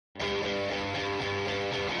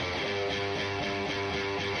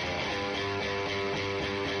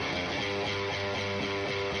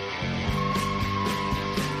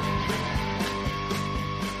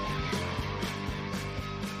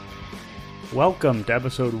Welcome to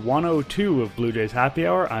episode 102 of Blue Jays Happy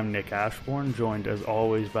Hour. I'm Nick Ashbourne, joined as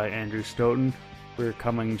always by Andrew Stoughton. We're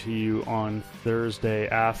coming to you on Thursday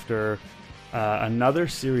after another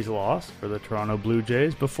series loss for the Toronto Blue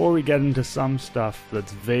Jays. Before we get into some stuff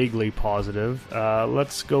that's vaguely positive,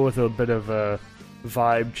 let's go with a bit of a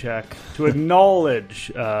vibe check to acknowledge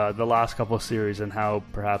the last couple of series and how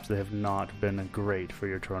perhaps they have not been great for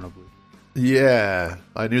your Toronto Blue Jays. Yeah,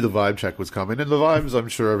 I knew the vibe check was coming, and the vibes, I'm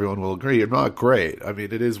sure everyone will agree, are not great. I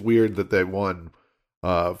mean, it is weird that they won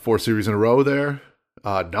 4 series in a row there,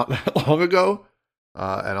 not that long ago,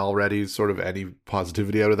 and already sort of any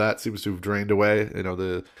positivity out of that seems to have drained away. You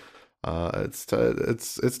know, it's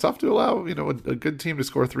tough to allow a good team to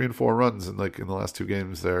score 3 and 4 runs in the last 2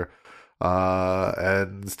 games there,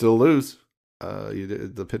 and still lose.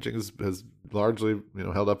 The pitching has largely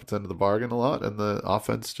held up its end of the bargain a lot, and the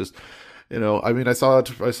offense just. I mean, I saw a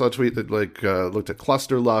tweet that looked at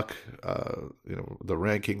cluster luck. The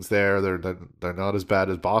rankings there, they're not as bad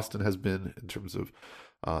as Boston has been in terms of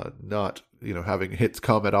not having hits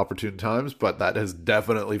come at opportune times, but that has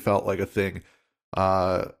definitely felt like a thing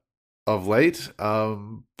of late.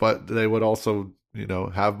 But they would also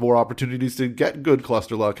have more opportunities to get good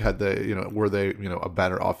cluster luck had they were they a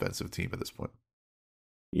better offensive team at this point.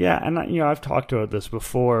 Yeah, and I've talked about this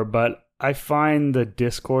before, but I find the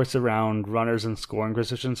discourse around runners and scoring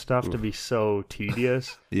position stuff to be so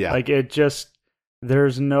tedious. Yeah.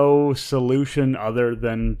 There's no solution other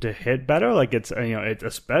than to hit better. It's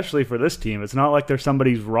especially for this team, it's not like there's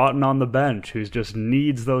somebody who's rotten on the bench who just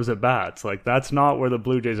needs those at bats. That's not where the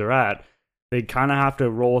Blue Jays are at. They kind of have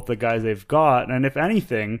to roll with the guys they've got. And if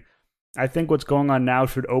anything, I think what's going on now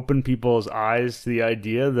should open people's eyes to the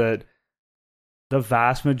idea that the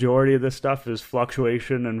vast majority of this stuff is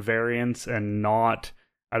fluctuation and variance and not,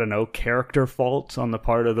 character faults on the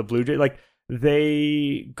part of the Blue Jays.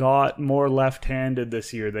 They got more left-handed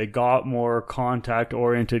this year. They got more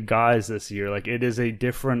contact-oriented guys this year. It is a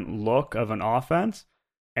different look of an offense,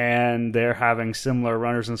 and they're having similar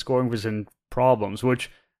runners and scoring position problems,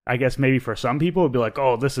 which I guess maybe for some people would be like,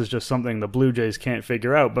 oh, this is just something the Blue Jays can't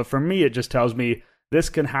figure out. But for me, it just tells me this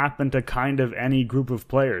can happen to kind of any group of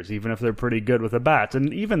players, even if they're pretty good with the bats.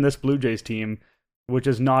 And even this Blue Jays team, which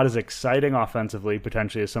is not as exciting offensively,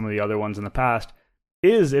 potentially, as some of the other ones in the past,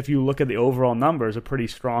 is, if you look at the overall numbers, a pretty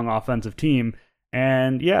strong offensive team.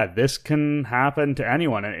 And yeah, this can happen to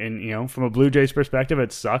anyone. And from a Blue Jays perspective,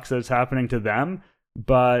 it sucks that it's happening to them.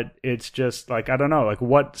 But it's just I don't know,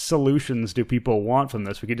 what solutions do people want from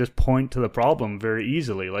this? We could just point to the problem very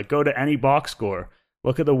easily. Go to any box score.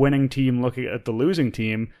 Look at the winning team, look at the losing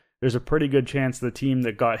team. There's a pretty good chance the team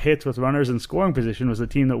that got hits with runners in scoring position was the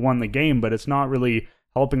team that won the game, but it's not really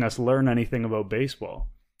helping us learn anything about baseball.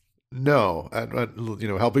 No, and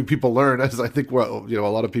helping people learn, as I think a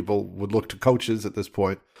lot of people would look to coaches at this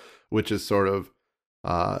point, which is sort of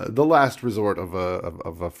the last resort of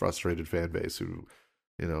a frustrated fan base who,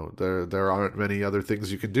 there aren't many other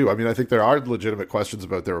things you can do. I mean, I think there are legitimate questions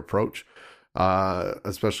about their approach.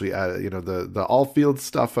 Especially at the all field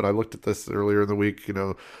stuff, and I looked at this earlier in the week.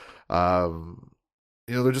 They're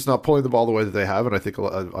just not pulling the ball the way that they have, and I think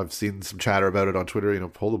I've seen some chatter about it on Twitter.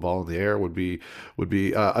 Pull the ball in the air would be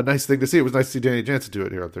a nice thing to see. It was nice to see Danny Jansen do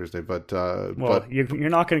it here on Thursday, but you're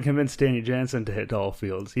not going to convince Danny Jansen to hit all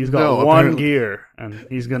fields. He's got one gear, and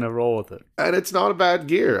he's going to roll with it. And it's not a bad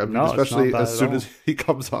gear. I mean, especially as soon as he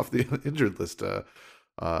comes off the injured list.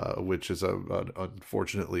 Which is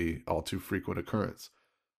unfortunately all too frequent occurrence.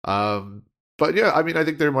 But yeah, I mean, I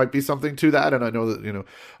think there might be something to that, and I know that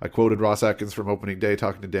I quoted Ross Atkins from opening day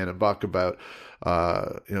talking to Dan and Buck about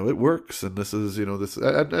it works, and this is this,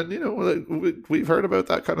 and we've heard about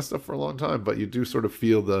that kind of stuff for a long time, but you do sort of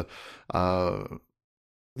feel the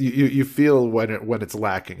you feel when it's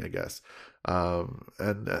lacking, I guess.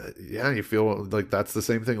 You feel like that's the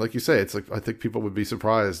same thing. Like you say, it's I think people would be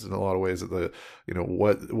surprised in a lot of ways at the,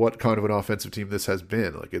 what kind of an offensive team this has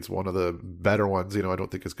been. It's one of the better ones, I don't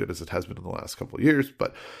think as good as it has been in the last couple of years,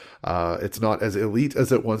 but, it's not as elite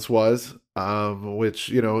as it once was, which,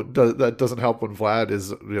 that doesn't help when Vlad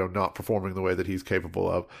is, not performing the way that he's capable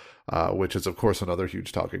of. Which is, of course, another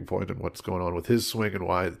huge talking point in what's going on with his swing and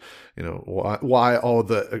why, why all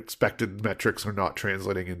the expected metrics are not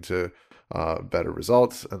translating into better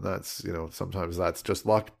results. And that's, sometimes that's just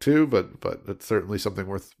luck too, but it's certainly something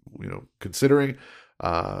worth, considering.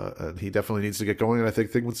 And he definitely needs to get going. And I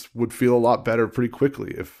think things would feel a lot better pretty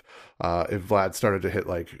quickly if Vlad started to hit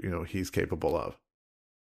he's capable of.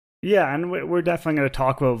 Yeah, and we're definitely going to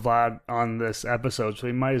talk about Vlad on this episode, so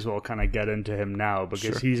we might as well kind of get into him now,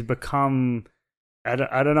 because he's become I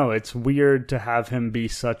don't know. It's weird to have him be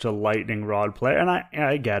such a lightning rod player. And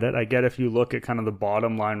I get it. I get if you look at kind of the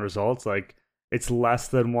bottom line results, like it's less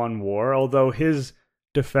than one WAR, although his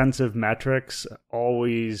defensive metrics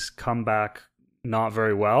always come back not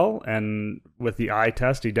very well. And with the eye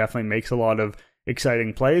test, he definitely makes a lot of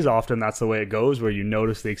exciting plays. Often that's the way it goes, where you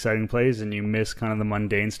notice the exciting plays and you miss kind of the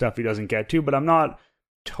mundane stuff he doesn't get to. But I'm not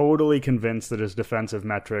totally convinced that his defensive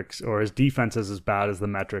metrics or his defense is as bad as the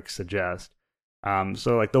metrics suggest.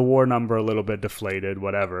 So like the WAR number a little bit deflated,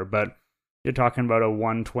 whatever. But you're talking about a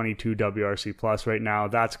 122 WRC plus right now.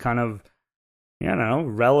 That's kind of,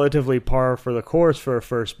 relatively par for the course for a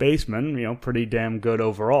first baseman. Pretty damn good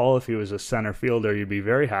overall. If he was a center fielder, you'd be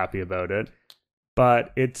very happy about it.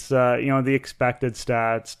 But it's, the expected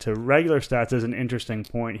stats to regular stats is an interesting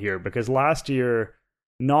point here, because last year,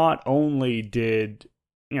 not only did,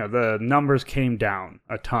 the numbers came down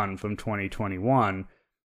a ton from 2021,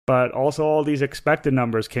 but also all these expected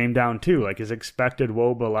numbers came down too. Like his expected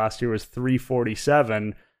WOBA last year was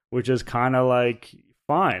 347, which is kind of like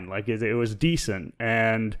fine. Like it was decent.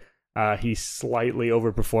 And he slightly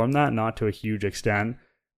overperformed that, not to a huge extent.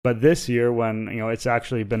 But this year, when it's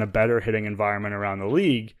actually been a better hitting environment around the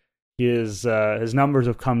league, his numbers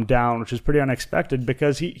have come down, which is pretty unexpected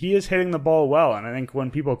because he is hitting the ball well. And I think when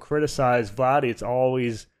people criticize Vladdy, it's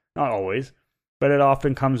always, not always, but it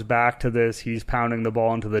often comes back to this: he's pounding the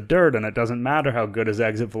ball into the dirt, and it doesn't matter how good his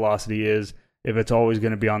exit velocity is if it's always going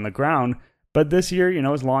to be on the ground. But this year,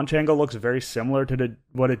 his launch angle looks very similar to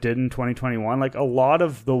what it did in 2021. Like a lot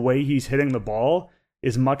of the way he's hitting the ball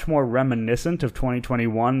is much more reminiscent of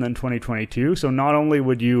 2021 than 2022. So not only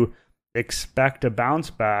would you expect a bounce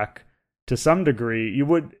back to some degree,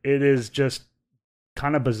 it is just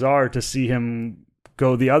kind of bizarre to see him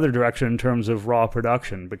go the other direction in terms of raw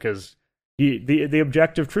production, because the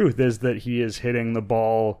objective truth is that he is hitting the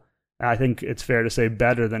ball, I think it's fair to say,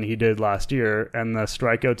 better than he did last year, and the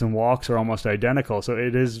strikeouts and walks are almost identical. So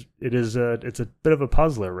it's a bit of a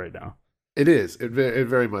puzzler right now. It is. It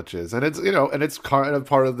very much is, and it's kind of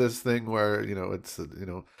part of this thing where it's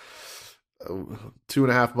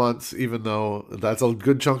 2.5 months, even though that's a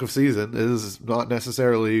good chunk of season, is not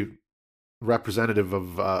necessarily representative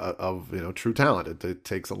of true talent. It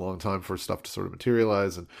takes a long time for stuff to sort of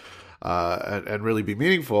materialize and really be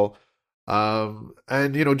meaningful. And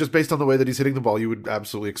just based on the way that he's hitting the ball, you would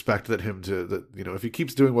absolutely expect that if he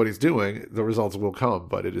keeps doing what he's doing, the results will come.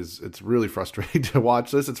 But it's really frustrating to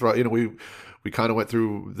watch this. It's we kind of went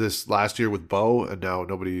through this last year with Bo, and now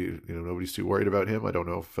nobody's too worried about him. I don't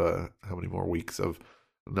know if how many more weeks of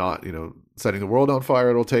not setting the world on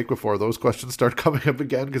fire it'll take before those questions start coming up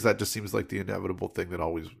again, because that just seems like the inevitable thing that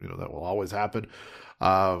always that will always happen.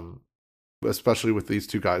 Especially with these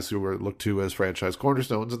two guys who were looked to as franchise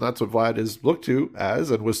cornerstones, and that's what Vlad is looked to as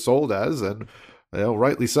and was sold as, and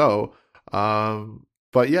rightly so.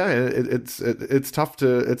 But yeah, it's tough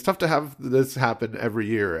to have this happen every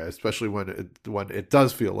year, especially when it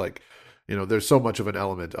does feel like there's so much of an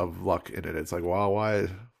element of luck in it. It's like, wow,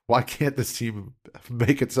 why can't this team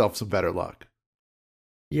make itself some better luck?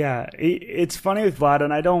 Yeah, it's funny with Vlad,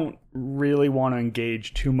 and I don't really want to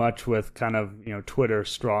engage too much with kind of, Twitter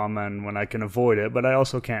strawman when I can avoid it, but I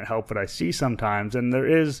also can't help what I see sometimes. And there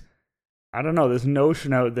is, I don't know, this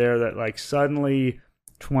notion out there that like suddenly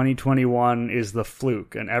 2021 is the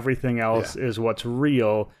fluke and everything else is what's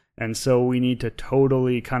real. And so we need to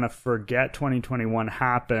totally kind of forget 2021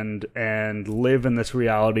 happened and live in this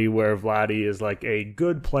reality where Vladdy is like a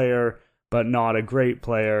good player, but not a great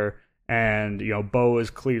player. And, Bo is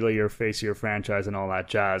clearly your face of your franchise and all that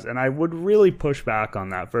jazz. And I would really push back on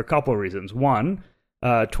that for a couple of reasons. One,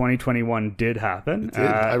 2021 did happen. It did.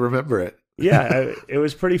 I remember it. Yeah, it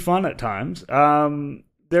was pretty fun at times.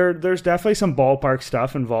 There's definitely some ballpark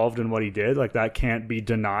stuff involved in what he did. Like, that can't be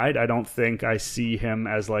denied. I don't think I see him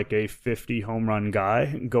as like a 50 home run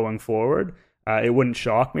guy going forward. It wouldn't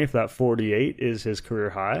shock me if that 48 is his career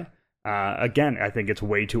high. Again, I think it's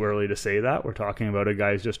way too early to say that. We're talking about a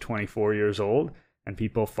guy who's just 24 years old, and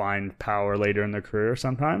people find power later in their career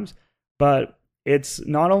sometimes. But it's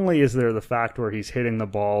not only is there the fact where he's hitting the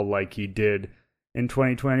ball like he did in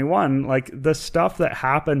 2021, like the stuff that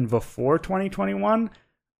happened before 2021,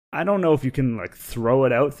 I don't know if you can like throw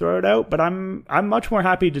it out, but I'm much more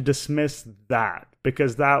happy to dismiss that,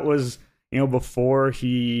 because that was, before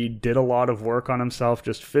he did a lot of work on himself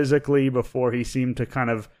just physically, before he seemed to kind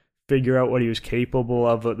of figure out what he was capable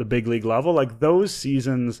of at the big league level. Like those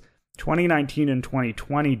seasons, 2019 and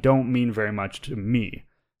 2020, don't mean very much to me.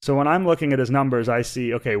 So when I'm looking at his numbers, I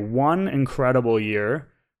see, okay, one incredible year,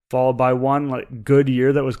 followed by one like good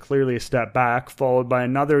year that was clearly a step back, followed by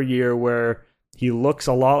another year where he looks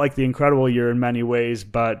a lot like the Incredible Year in many ways,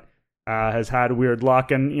 but has had weird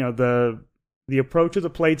luck. And the approach of the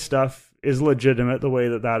plate stuff is legitimate. The way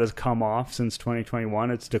that has come off since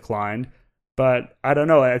 2021, it's declined. But I don't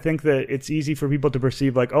know. I think that it's easy for people to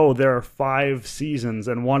perceive like, oh, there are 5 seasons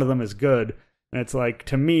and one of them is good. And it's like,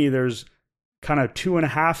 to me, there's kind of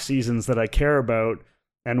 2.5 seasons that I care about,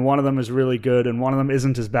 and one of them is really good, and one of them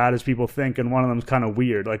isn't as bad as people think, and one of them's kind of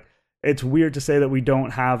weird. Like, it's weird to say that we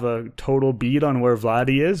don't have a total beat on where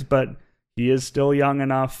Vladdy is, but he is still young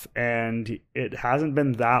enough, and it hasn't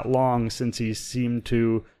been that long since he seemed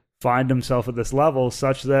to find himself at this level,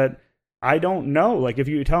 such that I don't know. Like, if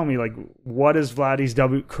you tell me, like, what is Vladdy's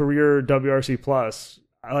career WRC plus?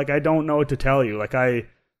 Like, I don't know what to tell you. Like,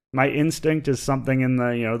 my instinct is something in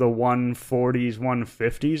the, the 140s,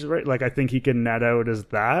 150s, right? Like, I think he can net out as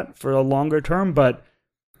that for a longer term, but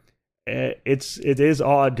it is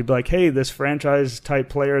odd to be like, hey, this franchise type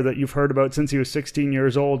player that you've heard about since he was 16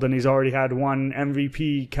 years old and he's already had one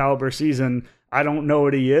MVP caliber season. I don't know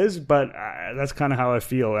what he is, but that's kind of how I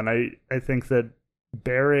feel. And I think that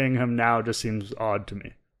burying him now just seems odd to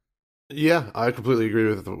me. Yeah, I completely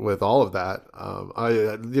agree with all of that.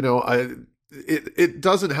 It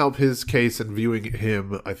doesn't help his case in viewing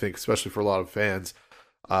him, I think, especially for a lot of fans,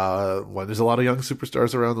 when there's a lot of young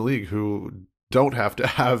superstars around the league who don't have to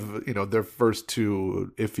have, their first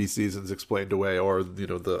 2 iffy seasons explained away, or,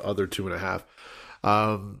 the other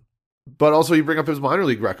 2.5. But also you bring up his minor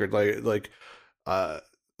league record, it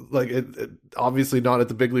obviously not at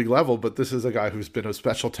the big league level, but this is a guy who's been a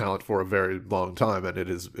special talent for a very long time, and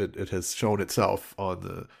it has shown itself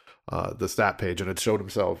on the stat page, and it's shown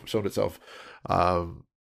itself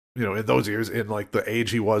in those years, in like the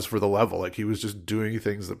age he was for the level. Like, he was just doing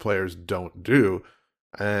things that players don't do,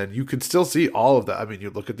 and you can still see all of that. I mean, you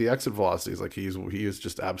look at the exit velocities, like he is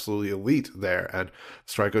just absolutely elite there, and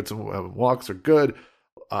strikeouts and walks are good.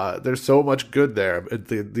 There's so much good there.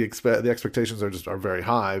 The expectations are very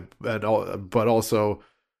high, but also,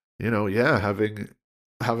 having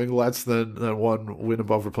less than one win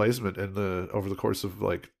above replacement over the course of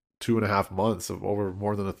like 2.5 months, of over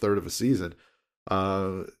more than a third of a season,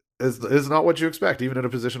 is not what you expect, even in a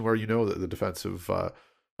position where that the defensive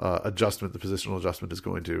adjustment, the positional adjustment, is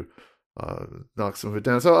going to knock some of it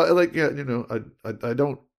down. So I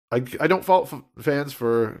don't fault fans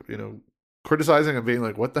for criticizing and being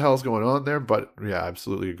like, what the hell's going on there? But yeah, I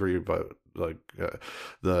absolutely agree. But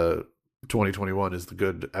the 2021 is the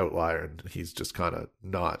good outlier, and he's just kind of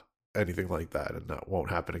not anything like that, and that won't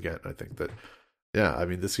happen again. I think that, yeah, I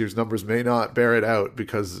mean, this year's numbers may not bear it out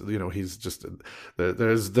because he's just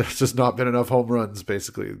there's just not been enough home runs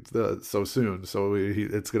basically so soon. So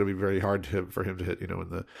it's going to be very hard for him to hit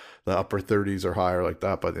in the upper 30s or higher like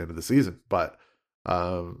that by the end of the season. But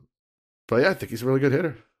yeah, I think he's a really good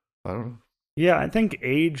hitter. I don't know. Yeah, I think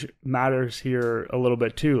age matters here a little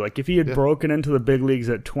bit too. Like, if he had broken into the big leagues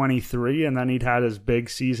at 23 and then he'd had his big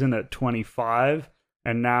season at 25,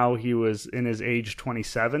 and now he was in his age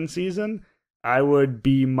 27 season, I would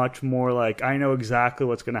be much more like, I know exactly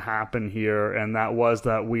what's going to happen here, and that was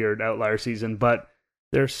that weird outlier season, but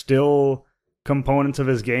there's still components of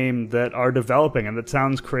his game that are developing, and that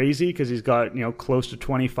sounds crazy because he's got, close to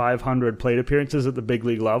 2,500 plate appearances at the big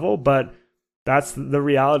league level, but that's the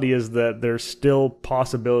reality, is that there's still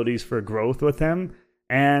possibilities for growth with him.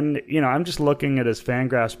 And, I'm just looking at his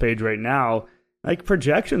Fangraphs page right now. Like,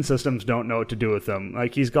 projection systems don't know what to do with him.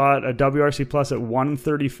 Like, he's got a WRC plus at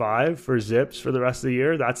 135 for Zips for the rest of the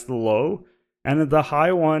year. That's the low. And the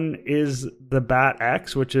high one is the Bat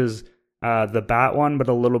X, which is the Bat one, but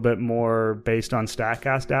a little bit more based on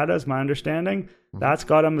StatCast data, is my understanding. That's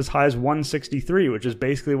got him as high as 163, which is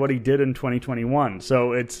basically what he did in 2021.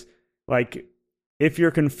 So it's like, if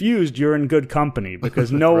you're confused, you're in good company,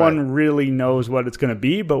 because no right. one really knows what it's going to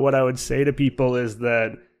be. But what I would say to people is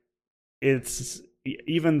that it's,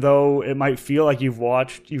 even though it might feel like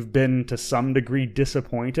you've been to some degree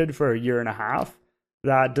disappointed for a year and a half,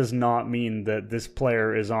 that does not mean that this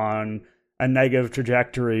player is on a negative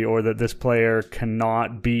trajectory, or that this player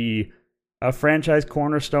cannot be a franchise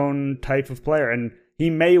cornerstone type of player. And he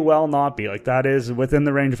may well not be. Like, that is within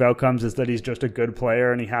the range of outcomes, is that he's just a good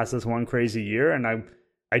player and he has this one crazy year. And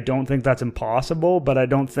I don't think that's impossible, but I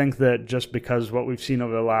don't think that just because what we've seen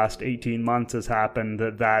over the last 18 months has happened,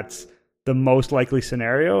 that's the most likely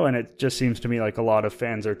scenario. And it just seems to me like a lot of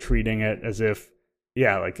fans are treating it as if,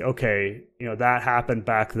 yeah, like, okay, that happened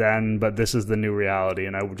back then, but this is the new reality,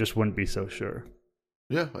 and I just wouldn't be so sure.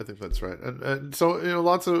 Yeah, I think that's right. And so,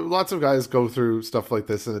 lots of guys go through stuff like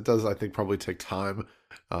this, and it does, I think, probably take time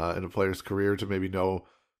in a player's career to maybe know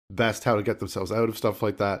best how to get themselves out of stuff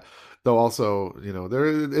like that. Though also,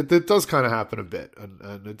 it does kind of happen a bit,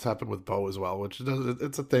 and it's happened with Bo as well,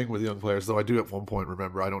 it's a thing with young players. Though I do at one point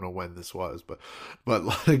remember, I don't know when this was, but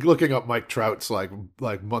like looking up Mike Trout's like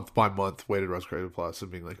month by month weighted runs created plus and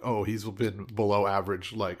being like, oh, he's been below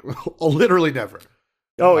average like literally never.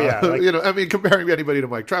 Oh yeah, I mean, comparing anybody to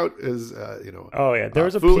Mike Trout is, Oh yeah, there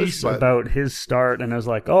was a foolish, piece about his start, and I was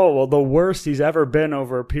like, oh well, the worst he's ever been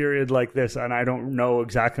over a period like this. And I don't know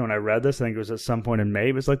exactly when I read this. I think it was at some point in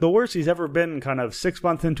May. But it's like the worst he's ever been, kind of 6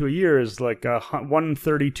 months into a year, is like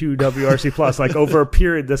 132 WRC plus, like over a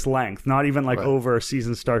period this length, not even like over a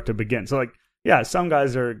season start to begin. So like, yeah, some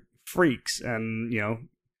guys are freaks, and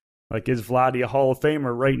like, is Vladdy a Hall of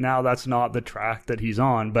Famer? Right now, that's not the track that he's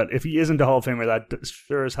on. But if he isn't a Hall of Famer, that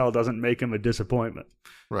sure as hell doesn't make him a disappointment.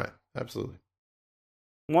 Right. Absolutely.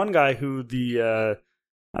 One guy who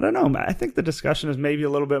I don't know, I think the discussion is maybe a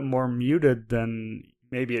little bit more muted than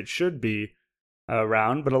maybe it should be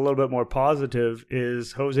around, but a little bit more positive,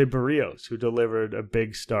 is Jose Barrios, who delivered a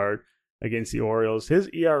big start against the Orioles. His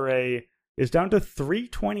ERA is down to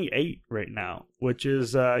 3.28 right now, which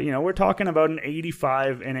is, we're talking about an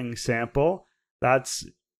 85 inning sample. That's,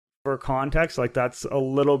 for context, like that's a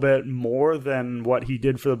little bit more than what he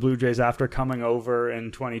did for the Blue Jays after coming over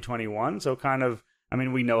in 2021. So kind of, I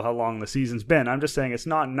mean, we know how long the season's been. I'm just saying it's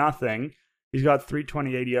not nothing. He's got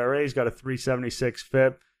 3.28 ERA. He's got a 3.76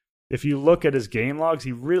 FIP. If you look at his game logs,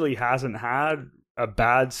 he really hasn't had a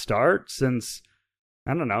bad start since,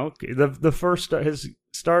 I don't know, his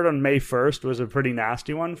start on May 1st was a pretty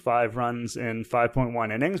nasty one, 5 runs in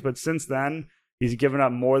 5.1 innings. But since then, he's given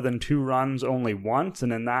up more than 2 runs only once.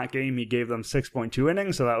 And in that game, he gave them 6.2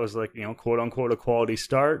 innings. So that was like, quote unquote, a quality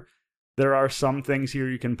start. There are some things here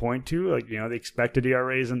you can point to, like, the expected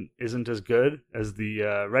ERA isn't as good as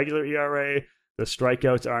the regular ERA. The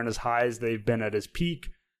strikeouts aren't as high as they've been at his peak.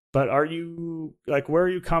 But are you, like, where are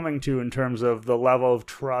you coming to in terms of the level of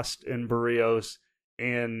trust in Barrios,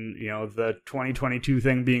 in the 2022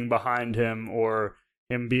 thing being behind him, or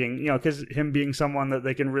him being because him being someone that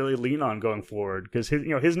they can really lean on going forward, because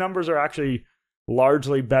his numbers are actually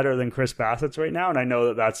largely better than Chris Bassett's right now, and I know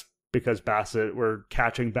that that's because we're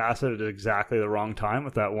catching Bassett at exactly the wrong time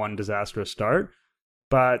with that one disastrous start,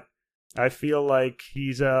 but I feel like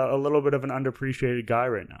he's a little bit of an underappreciated guy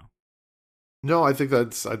right now. No, I think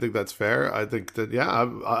that's fair. I think that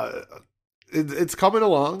it's coming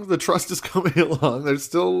along. The trust is coming along. There's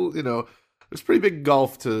still, there's pretty big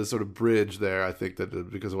gulf to sort of bridge there, I think,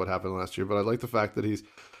 that because of what happened last year. But I like the fact that he's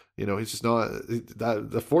just not that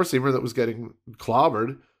the four-seamer that was getting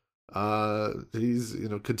clobbered. He's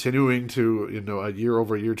continuing to a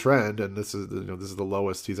year-over-year trend, and this is the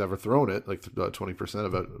lowest he's ever thrown it, like 20%,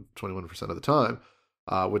 about 21% of the time.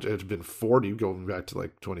 Which had been 40 going back to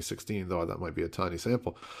like 2016, though that might be a tiny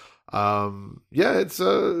sample. It's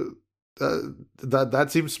that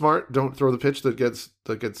seems smart. Don't throw the pitch that gets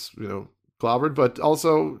clobbered, but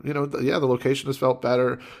also the location has felt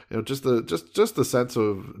better. Just the sense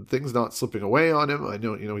of things not slipping away on him. I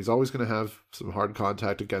know he's always going to have some hard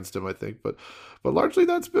contact against him, I think, but largely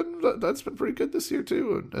that's been pretty good this year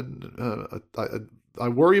too. And I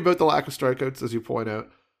worry about the lack of strikeouts, as you point out.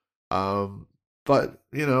 But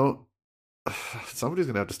somebody's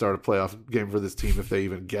gonna have to start a playoff game for this team if they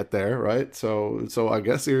even get there, right? So I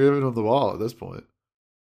guess you're giving them the ball at this point.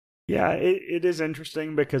 Yeah, it is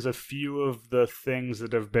interesting because a few of the things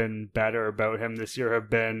that have been better about him this year have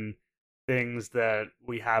been things that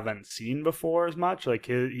we haven't seen before as much. Like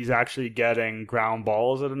he's actually getting ground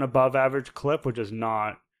balls at an above average clip, which has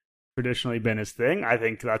not traditionally been his thing. I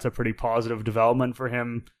think that's a pretty positive development for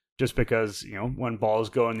him. Just because, when balls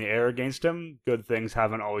go in the air against him, good things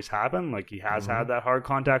haven't always happened. Like, he has had that hard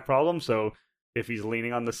contact problem. So if he's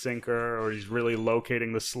leaning on the sinker, or he's really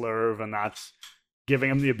locating the slurve, and that's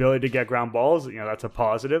giving him the ability to get ground balls, that's a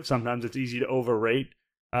positive. Sometimes it's easy to overrate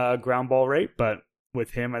ground ball rate, but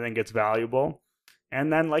with him, I think it's valuable.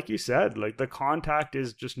 And then, like you said, like, the contact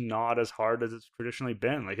is just not as hard as it's traditionally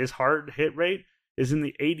been. Like, his hard hit rate is in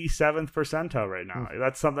the 87th percentile right now. Like,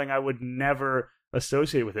 that's something I would never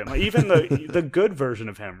associate with him. Like, even the good version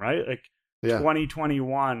of him, right? Like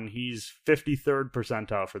 2021, he's 53rd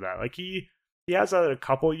percentile for that. Like he has a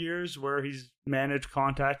couple years where he's managed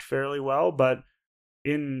contact fairly well, but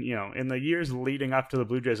in the years leading up to the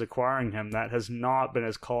Blue Jays acquiring him, that has not been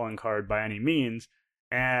his calling card by any means.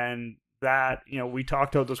 And that, we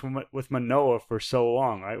talked about this with Manoah for so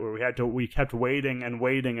long, right? Where we kept waiting and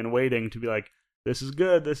waiting and waiting to be like, this is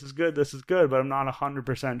good, this is good, this is good, but I'm not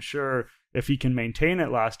 100% sure if he can maintain it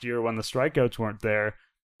last year when the strikeouts weren't there.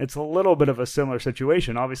 It's a little bit of a similar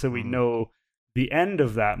situation. Obviously, we know the end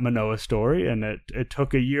of that Manoah story, and it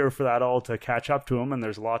took a year for that all to catch up to him, and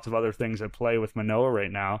there's lots of other things at play with Manoah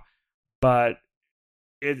right now. But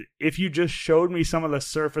if you just showed me some of the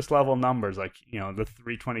surface level numbers, like, you know, the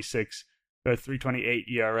 3.26 or 3.28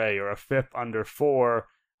 ERA or a FIP under 4,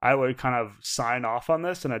 I would kind of sign off on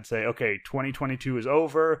this, and I'd say, okay, 2022 is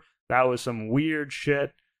over. That was some weird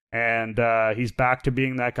shit, and he's back to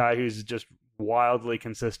being that guy who's just wildly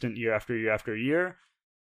consistent year after year after year.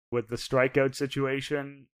 With the strikeout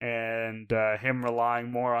situation and him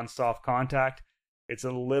relying more on soft contact, it's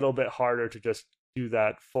a little bit harder to just do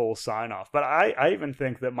that full sign off. But I even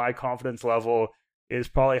think that my confidence level is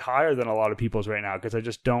probably higher than a lot of people's right now, because I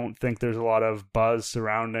just don't think there's a lot of buzz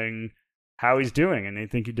surrounding how he's doing, and I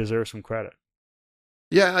think he deserves some credit.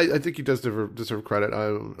 Yeah, I think he does deserve credit.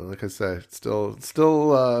 Like I say, still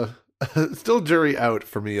jury out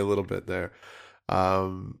for me a little bit there.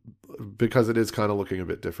 Because it is kind of looking a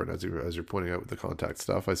bit different as you're pointing out with the contact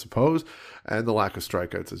stuff, I suppose, and the lack of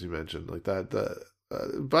strikeouts, as you mentioned, like that.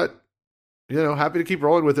 But you know, happy to keep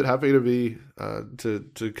rolling with it. Happy to be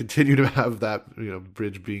to continue to have that, you know,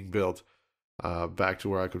 bridge being built back to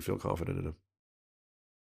where I could feel confident in him.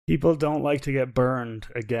 People don't like to get burned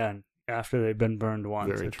again after they've been burned once.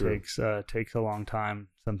 Very it true. takes a long time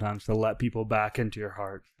sometimes to let people back into your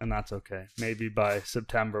heart, and that's okay. Maybe by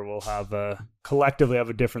September we'll collectively have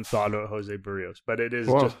a different thought about Jose Barrios, but it is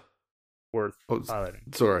just worth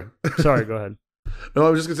highlighting. Sorry, go ahead. No, I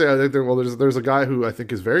was just gonna say, I think there's a guy who I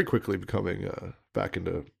think is very quickly becoming back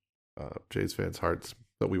into Jays fans' hearts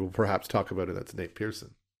that we will perhaps talk about, and that's Nate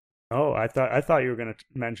Pearson. Oh, I thought you were going to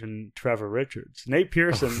mention Trevor Richards. Nate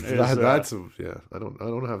Pearson is I don't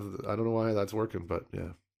know why that's working, but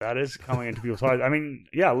yeah, that is coming into people's hearts. I mean,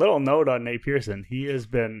 yeah, little note on Nate Pearson. He has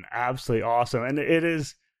been absolutely awesome, and it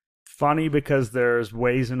is funny because there's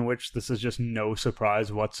ways in which this is just no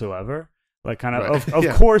surprise whatsoever. Like, kind of, right.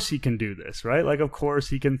 Of course he can do this, right? Like, of course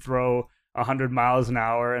he can throw 100 miles an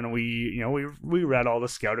hour, and we read all the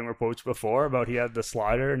scouting reports before about he had the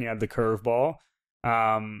slider and he had the curveball.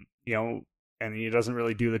 And he doesn't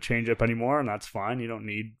really do the changeup anymore, and that's fine. You don't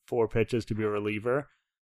need 4 pitches to be a reliever.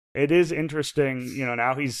 It is interesting,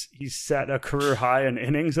 now he's set a career high in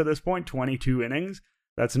innings at this point, 22 innings.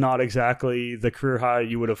 That's not exactly the career high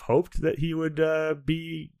you would have hoped that he would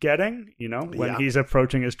be getting, when he's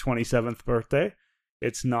approaching his 27th birthday.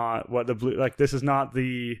 It's not what this is not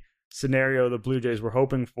the scenario the Blue Jays were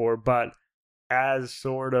hoping for, but as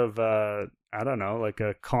sort of like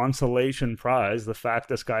a consolation prize, the fact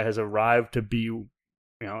this guy has arrived to be,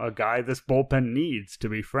 a guy this bullpen needs, to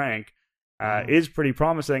be frank, is pretty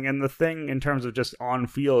promising. And the thing in terms of just on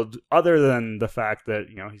field, other than the fact that,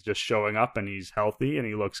 he's just showing up and he's healthy and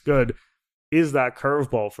he looks good, is that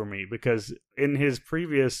curveball for me. Because in his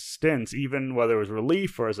previous stints, even whether it was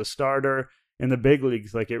relief or as a starter in the big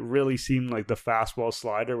leagues, like, it really seemed like the fastball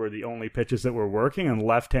slider were the only pitches that were working, and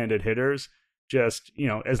left-handed hitters just,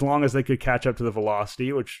 as long as they could catch up to the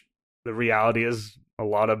velocity, which the reality is a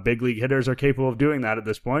lot of big league hitters are capable of doing that at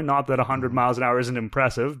this point. Not that 100 miles an hour isn't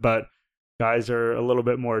impressive, but guys are a little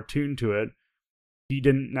bit more attuned to it. He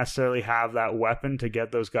didn't necessarily have that weapon to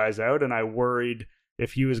get those guys out, and I worried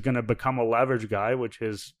if he was going to become a leverage guy, which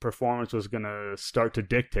his performance was going to start to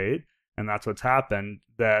dictate, and that's what's happened,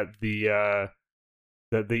 that the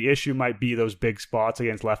issue might be those big spots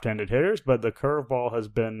against left-handed hitters, but the curveball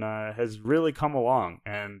has really come along,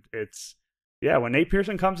 and when Nate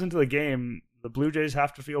Pearson comes into the game, the Blue Jays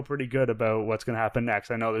have to feel pretty good about what's going to happen next.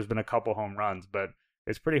 I know there's been a couple home runs, but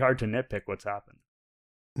it's pretty hard to nitpick what's happened.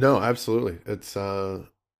 No, absolutely, it's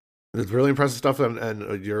really impressive stuff,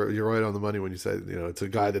 and you're right on the money when you say it's a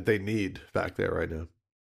guy that they need back there right now.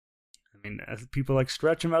 I mean, as people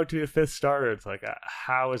stretch him out to a 5th starter, it's like,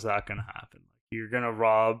 how is that going to happen? You're going to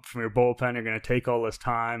rob from your bullpen. You're going to take all this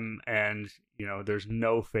time, and, there's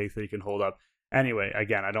no faith that you can hold up. Anyway,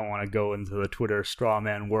 again, I don't want to go into the Twitter straw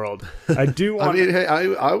man world. I do want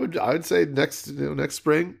I would say next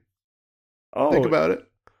spring. Think about it.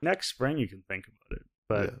 Next spring you can think about it,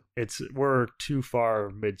 but we're too far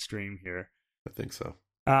midstream here. I think so.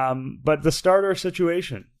 But the starter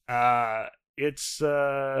situation, it's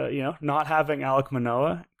not having Alek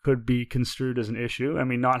Manoah could be construed as an issue. I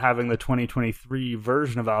mean, not having the 2023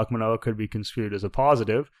 version of Alek Manoah could be construed as a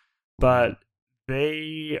positive, but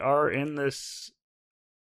they are in this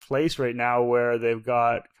place right now where they've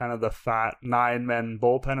got kind of the fat 9-man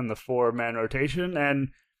bullpen and the 4-man rotation. And,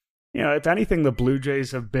 if anything, the Blue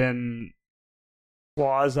Jays have been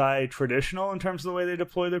quasi-traditional in terms of the way they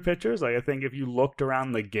deploy their pitchers. Like, I think if you looked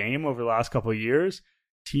around the game over the last couple of years,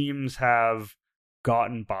 teams have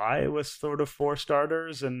gotten by with sort of 4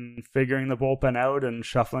 starters and figuring the bullpen out and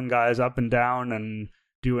shuffling guys up and down and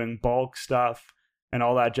doing bulk stuff and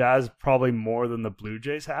all that jazz, probably more than the Blue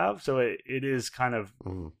Jays have. So it is kind of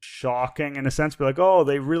shocking in a sense, be like, oh,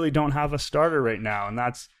 they really don't have a starter right now. And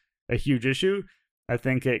that's a huge issue. I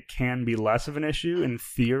think it can be less of an issue in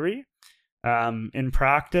theory. In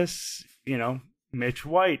practice, Mitch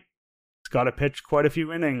White has got to pitch quite a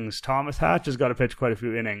few innings. Thomas Hatch has got to pitch quite a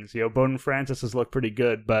few innings. Bowden Francis has looked pretty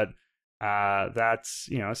good, but that's,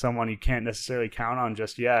 someone you can't necessarily count on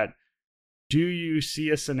just yet. Do you see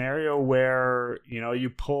a scenario where, you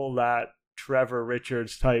pull that Trevor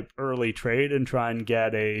Richards type early trade and try and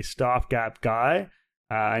get a stopgap guy?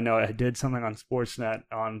 I know I did something on Sportsnet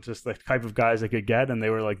on just the type of guys I could get, and they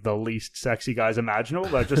were like the least sexy guys imaginable,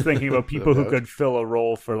 but just thinking about people who could fill a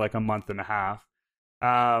role for like a month and a half.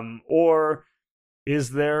 Or is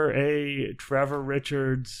there a Trevor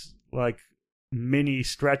Richards like mini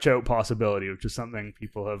stretch out possibility, which is something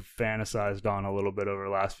people have fantasized on a little bit over the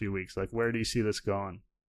last few weeks? Like, where do you see this going?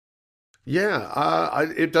 Yeah,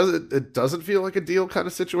 it doesn't feel like a deal kind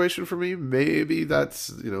of situation for me. Maybe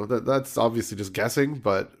that's that's obviously just guessing,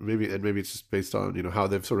 but maybe it's just based on how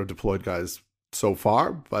they've sort of deployed guys so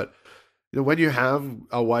far. But when you have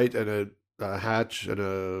a White and a Hatch and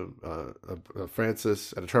a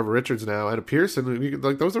Francis and a Trevor Richards now and a Pearson,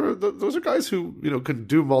 like those are guys who can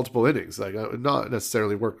do multiple innings, like not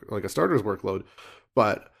necessarily work like a starter's workload,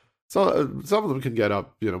 but so some of them can get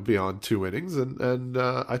up beyond 2 innings, and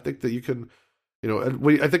I think that you can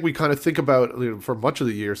I think we kind of think about for much of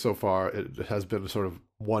the year so far it has been sort of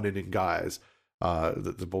 1 inning guys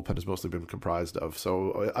that the bullpen has mostly been comprised of.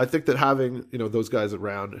 So I think that having those guys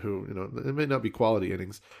around who it may not be quality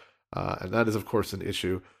innings. And that is, of course, an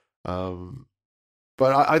issue. But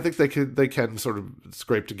I think they can sort of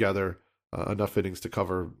scrape together enough innings to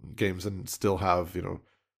cover games and still have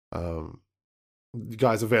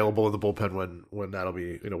guys available in the bullpen when that'll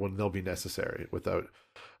be when they'll be necessary without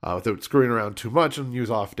screwing around too much and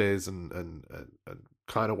use off days and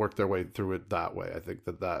kind of work their way through it that way. I think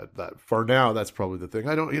that for now that's probably the thing.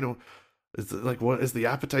 I don't what is the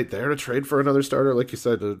appetite there to trade for another starter? Like you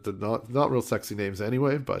said, the not real sexy names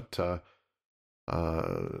anyway. But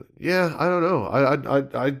yeah, I don't know.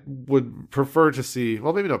 I would prefer to see.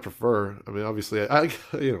 Well, maybe not prefer. I mean, obviously, I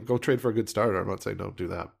go trade for a good starter. I'm not saying don't do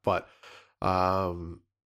that, but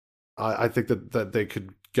I think that they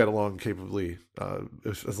could get along capably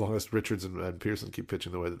as long as Richards and Pearson keep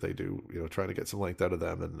pitching the way that they do. Trying to get some length out of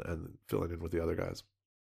them and filling in with the other guys.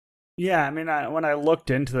 Yeah, I mean, when I looked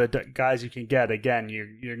into the guys you can get, again,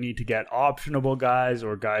 you need to get optionable guys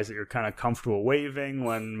or guys that you're kind of comfortable waiving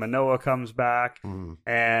when Manoah comes back.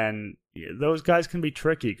 And those guys can be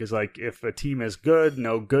tricky because, like, if a team is good,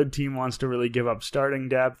 no good team wants to really give up starting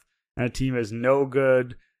depth, and a team is no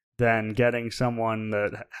good, then getting someone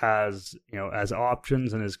that has, as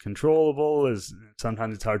options and is controllable is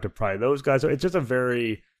sometimes it's hard to pry those guys. So it's just a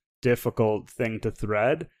very difficult thing to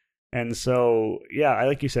thread. And so, yeah,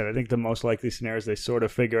 like you said, I think the most likely scenario is they sort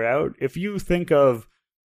of figure out. If you think of,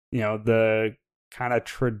 the kind of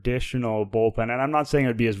traditional bullpen, and I'm not saying it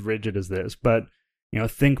would be as rigid as this, but,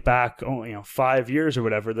 think back, 5 years or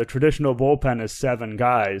whatever, the traditional bullpen is 7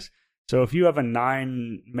 guys. So if you have a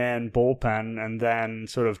 9-man bullpen and then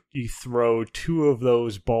sort of you throw 2 of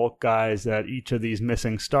those bulk guys at each of these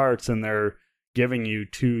missing starts and they're giving you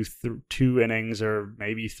two innings or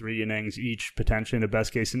maybe 3 innings each potentially in the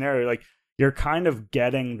best case scenario, like you're kind of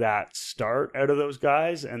getting that start out of those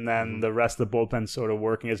guys, and then the rest of the bullpen sort of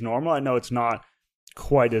working as normal. I know it's not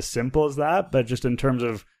quite as simple as that, but just in terms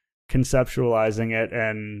of conceptualizing it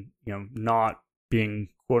and not being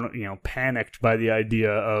panicked by the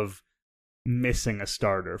idea of missing a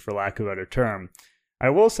starter, for lack of a better term. I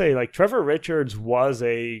will say, like, Trevor Richards was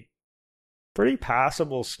a pretty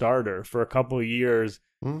passable starter for a couple of years,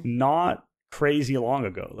 not crazy long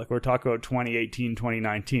ago. Like, we're talking about 2018,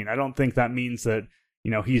 2019. I don't think that means that,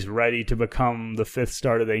 he's ready to become the 5th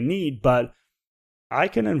starter they need, but I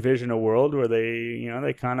can envision a world where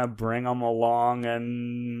they kind of bring him along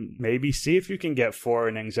and maybe see if you can get 4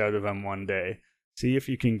 innings out of him one day. See if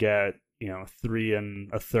you can get, 3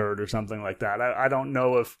 1/3 or something like that. I don't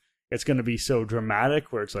know if it's going to be so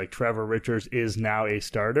dramatic where it's like Trevor Richards is now a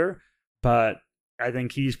starter, but I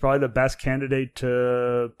think he's probably the best candidate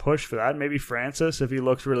to push for that. Maybe Francis, if he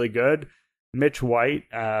looks really good. Mitch White,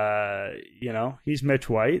 he's Mitch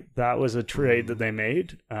White. That was a trade that they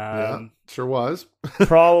made. Yeah, sure was.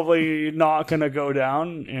 Probably not going to go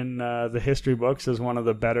down in the history books as one of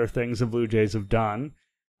the better things the Blue Jays have done.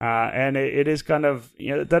 And it is kind of,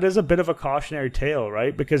 that is a bit of a cautionary tale,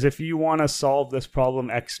 right? Because if you want to solve this problem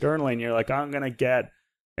externally and you're like, I'm going to get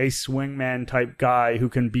a swingman type guy who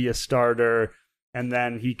can be a starter and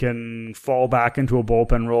then he can fall back into a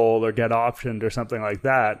bullpen role or get optioned or something like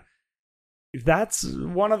that, that's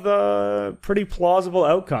one of the pretty plausible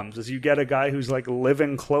outcomes is you get a guy who's like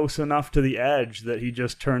living close enough to the edge that he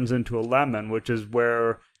just turns into a lemon, which is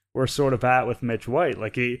where we're sort of at with Mitch White.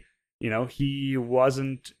 Like he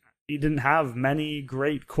didn't have many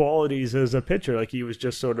great qualities as a pitcher. Like he was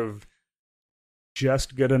just sort of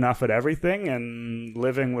just good enough at everything and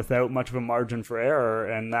living without much of a margin for error.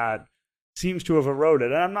 And that seems to have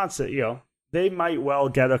eroded. And I'm not saying, they might well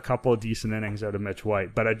get a couple of decent innings out of Mitch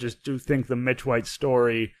White, but I just do think the Mitch White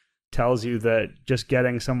story tells you that just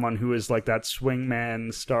getting someone who is like that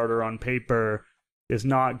swingman starter on paper is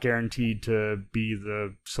not guaranteed to be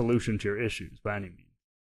the solution to your issues by any means.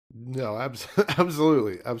 No,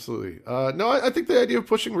 absolutely. No, I think the idea of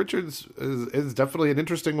pushing Richards is definitely an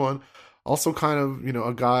interesting one. Also kind of,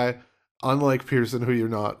 a guy, unlike Pearson, who you're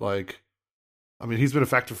not like, I mean, he's been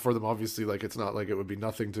effective for them, obviously. Like, it's not like it would be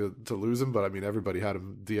nothing to lose him, but I mean, everybody had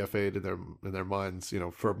him DFA'd in their minds,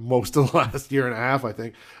 for most of the last year and a half, I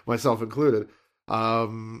think, myself included.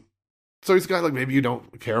 So he's a guy like maybe you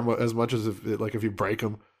don't care as much as if you break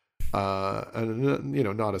him. And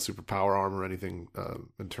not a superpower arm or anything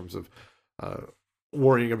in terms of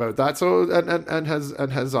worrying about that. So and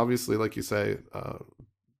has obviously, like you say,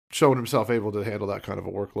 shown himself able to handle that kind of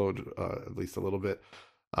a workload at least a little bit.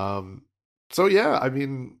 So yeah, I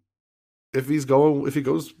mean, if he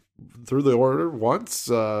goes through the order once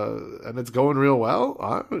and it's going real well,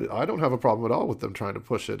 I don't have a problem at all with them trying to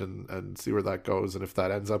push it and see where that goes. And if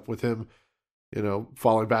that ends up with him,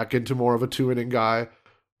 falling back into more of a 2-inning guy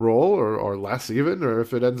role or less even, or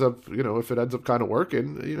if it ends up kind of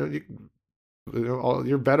working,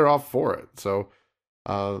 you're better off for it. So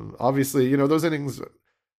obviously, those innings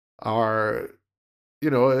are,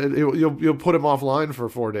 you'll put him offline for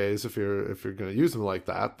 4 days if you're going to use him like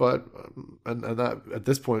that. But and that at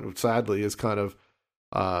this point, sadly, is kind of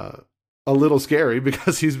a little scary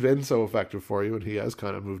because he's been so effective for you and he has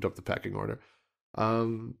kind of moved up the pecking order.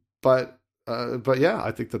 But yeah,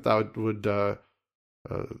 I think that would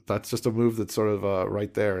that's just a move that's sort of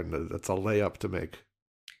right there, and that's a layup to make.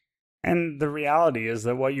 And the reality is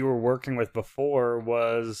that what you were working with before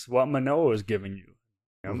was what Manoah was giving you.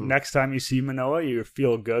 Next time you see Manoah, you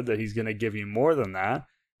feel good that he's going to give you more than that.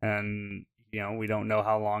 And, we don't know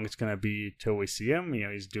how long it's going to be till we see him.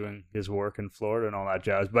 He's doing his work in Florida and all that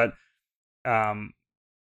jazz. But I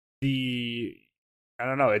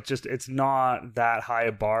don't know. It's not that high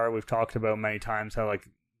a bar. We've talked about many times how, like,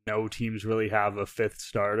 no teams really have a fifth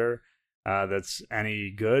starter that's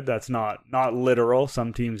any good. That's not literal.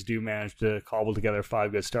 Some teams do manage to cobble together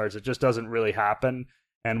 5 good starts. It just doesn't really happen.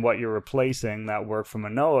 And what you're replacing that work from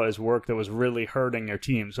Manoah is work that was really hurting your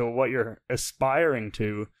team. So what you're aspiring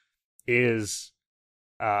to is,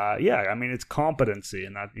 it's competency,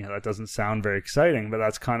 and that doesn't sound very exciting, but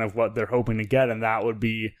that's kind of what they're hoping to get, and that would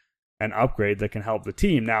be an upgrade that can help the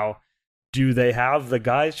team. Now, do they have the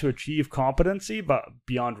guys to achieve competency, but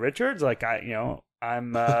beyond Richards? Like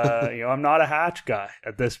I'm not a Hatch guy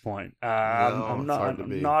at this point. I'm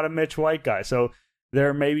not a Mitch White guy. So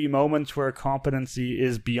there may be moments where competency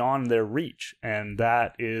is beyond their reach, and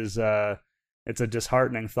that is it's a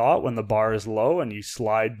disheartening thought when the bar is low and you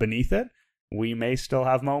slide beneath it. We may still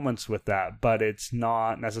have moments with that, but it's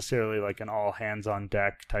not necessarily like an all hands on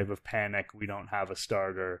deck type of panic. We don't have a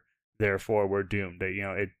starter, therefore we're doomed.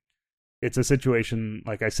 It's a situation,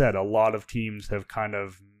 like I said, a lot of teams have kind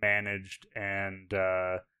of managed and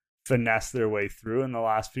finesse their way through in the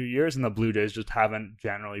last few years, and the Blue Jays just haven't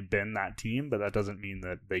generally been that team, but that doesn't mean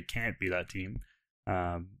that they can't be that team.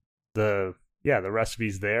 The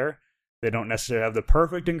recipe's there. They don't necessarily have the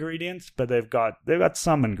perfect ingredients, but they've got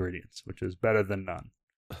some ingredients, which is better than none.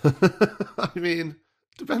 I mean,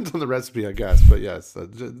 depends on the recipe, I guess, but yes,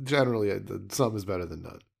 generally some is better than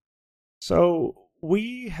none. So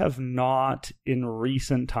we have not in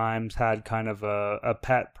recent times had kind of a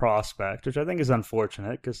pet prospect, which I think is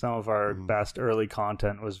unfortunate because some of our best early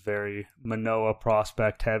content was very Manoah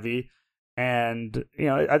prospect heavy. And,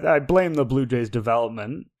 I blame the Blue Jays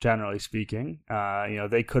development, generally speaking.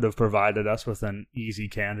 They could have provided us with an easy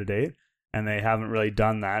candidate, and they haven't really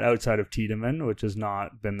done that outside of Tiedemann, which has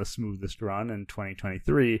not been the smoothest run in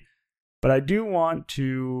 2023. But I do want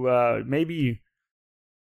to maybe,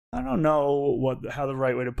 I don't know how the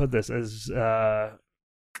right way to put this is,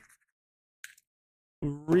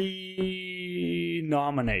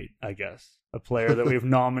 re-nominate, I guess, a player that we've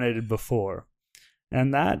nominated before.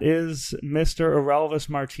 and that is Mr. Aurelvis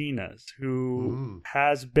Martinez, who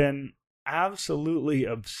has been absolutely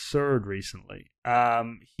absurd recently.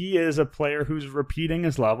 He is a player who's repeating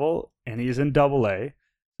his level, and he's in Double A.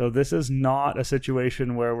 So this is not a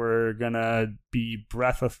situation where we're gonna be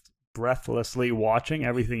breathlessly watching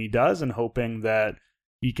everything he does and hoping that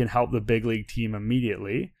he can help the big league team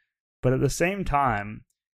immediately. But at the same time,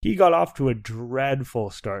 he got off to a dreadful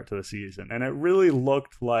start to the season, and it really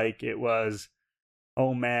looked like it was,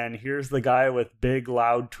 oh man, here's the guy with big,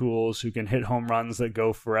 loud tools who can hit home runs that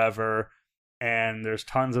go forever, and there's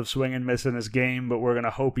tons of swing and miss in his game, but we're going to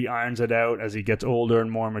hope he irons it out as he gets older and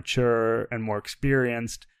more mature and more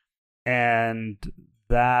experienced. And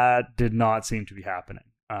that did not seem to be happening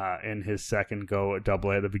in his second go at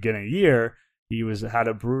Double A at the beginning of the year. He had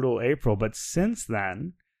a brutal April, but since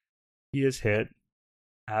then, he has hit,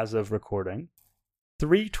 as of recording,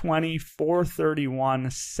 320,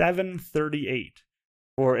 431, 738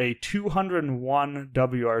 for a 201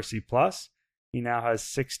 WRC plus. He now has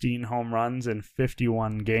 16 home runs in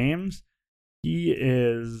 51 games. He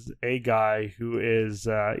is a guy who is,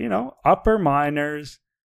 upper minors,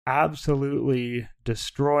 absolutely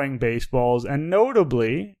destroying baseballs. And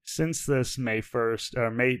notably, since this May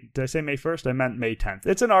 1st, did I say May 1st? I meant May 10th.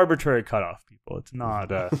 It's an arbitrary cutoff, people. It's not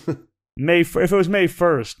May. If it was May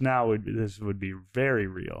 1st, now this would be very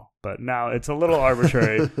real. But now it's a little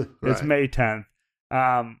arbitrary. Right. It's May 10th.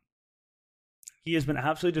 He has been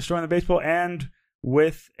absolutely destroying the baseball, and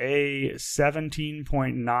with a 17.9%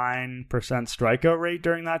 strikeout rate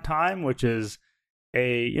during that time, which is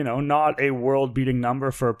not a world-beating number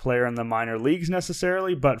for a player in the minor leagues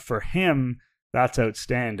necessarily, but for him, that's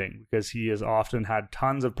outstanding because he has often had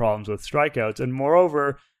tons of problems with strikeouts, and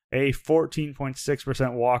moreover, a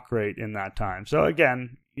 14.6% walk rate in that time. So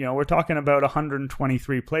again, we're talking about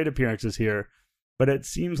 123 plate appearances here, but it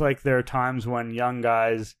seems like there are times when young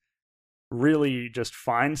guys really just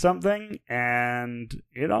find something, and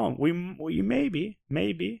we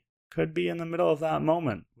maybe could be in the middle of that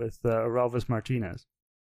moment with Aurelvis Martinez.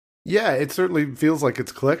 Yeah, it certainly feels like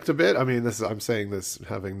it's clicked a bit. I mean, I'm saying this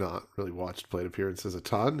having not really watched plate appearances a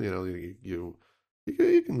ton. You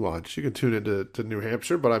can watch, you can tune into New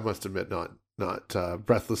Hampshire, but I must admit not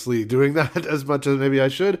breathlessly doing that as much as maybe I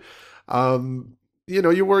should.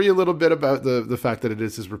 You worry a little bit about the fact that it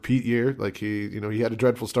is his repeat year. Like he had a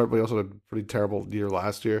dreadful start, but he also had a pretty terrible year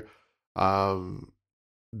last year. And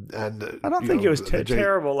I don't think it was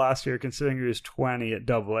terrible last year, considering he was 20 at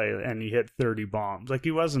Double A and he hit 30 bombs. Like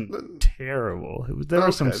he wasn't terrible. There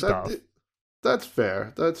was some stuff. That's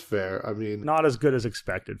fair. I mean, not as good as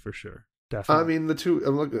expected for sure. Definitely. I mean,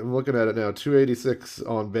 I'm looking at it now. 286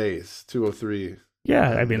 on base, 203.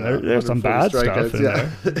 Yeah, I mean, there's some bad stuff in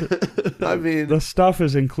there. I mean, the stuff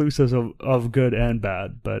is inclusive of good and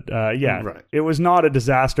bad, but right. It was not a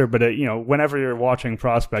disaster. But whenever you're watching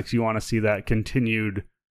prospects, you want to see that continued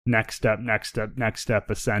next step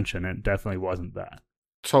ascension. It definitely wasn't that.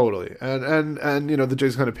 Totally, and the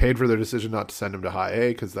Jays kind of paid for their decision not to send him to High A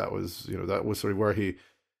because that was sort of where he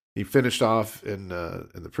finished off in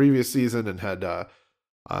the previous season and had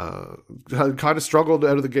kind of struggled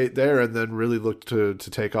out of the gate there, and then really looked to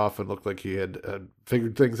take off and looked like he had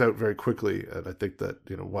figured things out very quickly. And I think that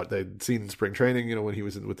what they'd seen in spring training, when he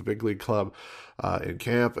was with the big league club in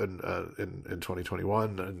camp and in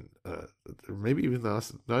 2021, and maybe even no,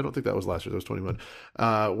 I don't think that was last year. That was 21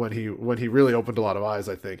 when he really opened a lot of eyes.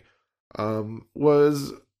 I think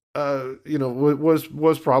was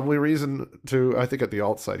probably reason to, I think at the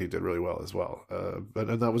alt side he did really well as well.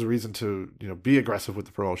 And that was a reason to, be aggressive with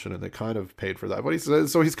the promotion, and they kind of paid for that. But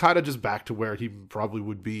he's kind of just back to where he probably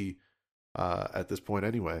would be at this point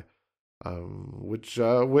anyway. Which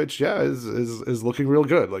is looking real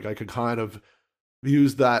good. Like I could kind of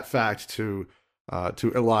use that fact to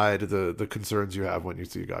elide the concerns you have when you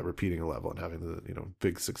see a guy repeating a level and having the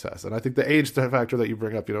big success. And I think the age factor that you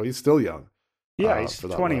bring up, he's still young. Yeah, he's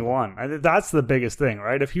 21. That's the biggest thing,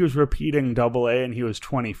 right? If he was repeating Double A and he was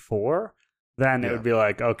 24, then it would be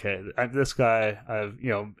like, okay, this guy,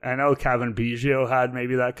 I know Kevin Biggio had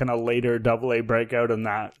maybe that kind of later Double A breakout and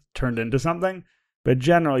that turned into something. But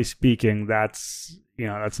generally speaking, that's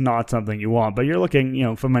not something you want. But you're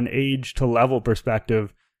looking, from an age to level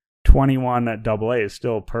perspective, 21 at Double A is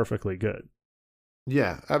still perfectly good.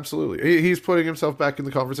 Yeah, absolutely. He's putting himself back in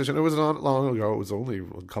the conversation. It was not long ago. It was only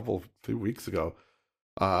a few weeks ago.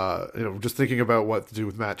 Just thinking about what to do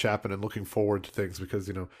with Matt Chapman and looking forward to things because,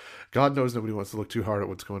 God knows nobody wants to look too hard at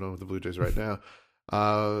what's going on with the Blue Jays right now.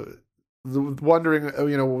 Wondering,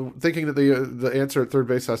 thinking that the answer at third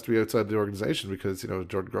base has to be outside the organization because,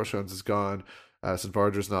 Jordan Groshans is gone. Since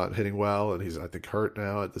Barger's not hitting well, and he's, I think, hurt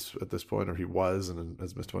now at this point, or he was, and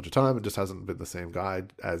has missed a bunch of time, and just hasn't been the same guy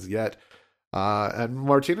as yet. And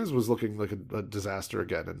Martinez was looking like a disaster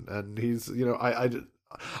again, and he's,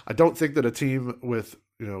 I don't think that a team with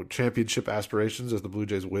championship aspirations, as the Blue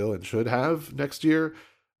Jays will and should have next year,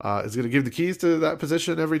 is going to give the keys to that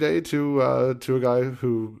position every day to a guy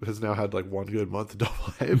who has now had like one good month of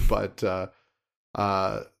Double-A, but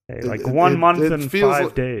hey, like 1 month and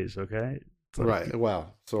 5 days, okay? Like, right. Wow.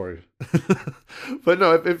 Sorry, but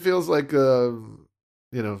no, it feels like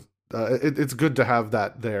it's good to have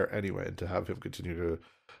that there anyway, and to have him continue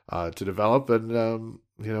to develop, and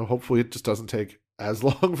hopefully it just doesn't take as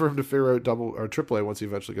long for him to figure out double or AAA once he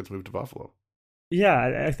eventually gets moved to Buffalo.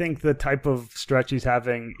 Yeah, I think the type of stretch he's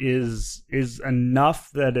having is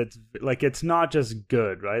enough that it's not just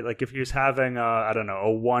good, right? Like if he was having a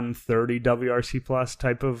 130 WRC plus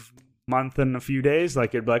type of month in a few days,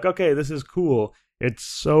 like it'd be like, okay, this is cool. It's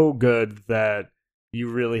so good that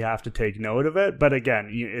you really have to take note of it. But again,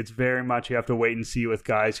 it's very much you have to wait and see with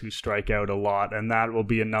guys who strike out a lot, and that will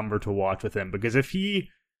be a number to watch with him, because if he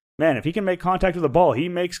can make contact with the ball, he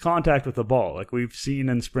makes contact with the ball. Like we've seen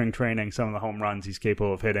in spring training, some of the home runs he's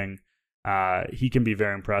capable of hitting. He can be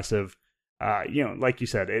very impressive. Like you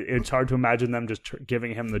said, it's hard to imagine them just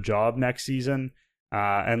giving him the job next season,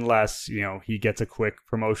 unless he gets a quick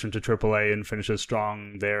promotion to AAA and finishes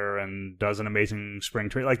strong there and does an amazing spring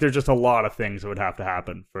training. Like there's just a lot of things that would have to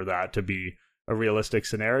happen for that to be a realistic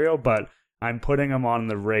scenario. But I'm putting him on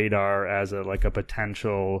the radar as a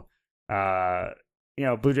potential.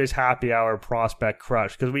 Blue Jays happy hour prospect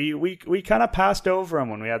crush, because we kind of passed over him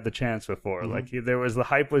when we had the chance before. Mm-hmm. Like there was the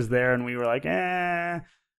hype was there, and we were like, I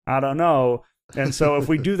don't know. And so if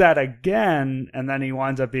we do that again, and then he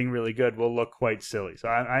winds up being really good, we'll look quite silly. So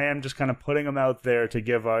I am just kind of putting him out there to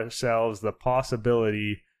give ourselves the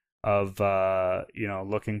possibility of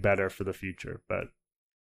looking better for the future. But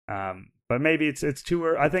maybe it's too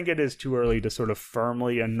early. I think it is too early to sort of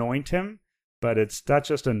firmly anoint him. But that's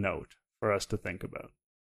just a note for us to think about.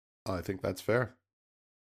 I think that's fair.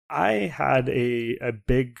 I had a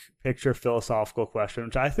big picture philosophical question,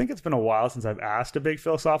 which I think it's been a while since I've asked a big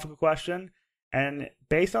philosophical question. And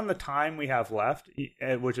based on the time we have left,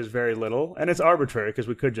 which is very little, and it's arbitrary because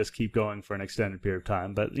we could just keep going for an extended period of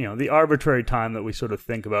time, but the arbitrary time that we sort of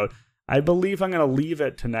think about, I believe I'm going to leave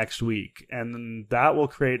it to next week. And that will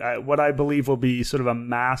create what I believe will be sort of a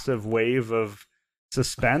massive wave of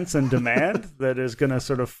suspense and demand that is going to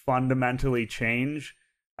sort of fundamentally change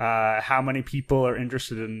how many people are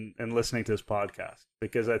interested in listening to this podcast,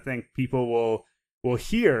 because I think people will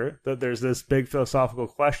hear that there's this big philosophical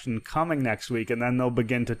question coming next week, and then they'll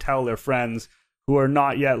begin to tell their friends who are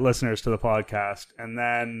not yet listeners to the podcast, and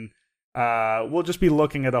then we'll just be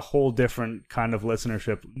looking at a whole different kind of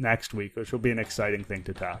listenership next week, which will be an exciting thing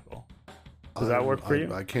to tackle. Does that work for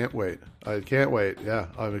you? I can't wait. Yeah,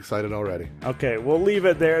 I'm excited already. Okay, we'll leave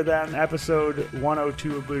it there then. Episode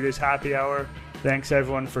 102 of Blue Jays Happy Hour. Thanks,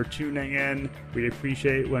 everyone, for tuning in. We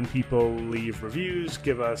appreciate when people leave reviews,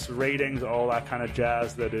 give us ratings, all that kind of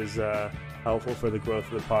jazz that is helpful for the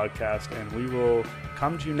growth of the podcast. And we will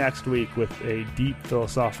come to you next week with a deep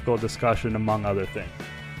philosophical discussion, among other things.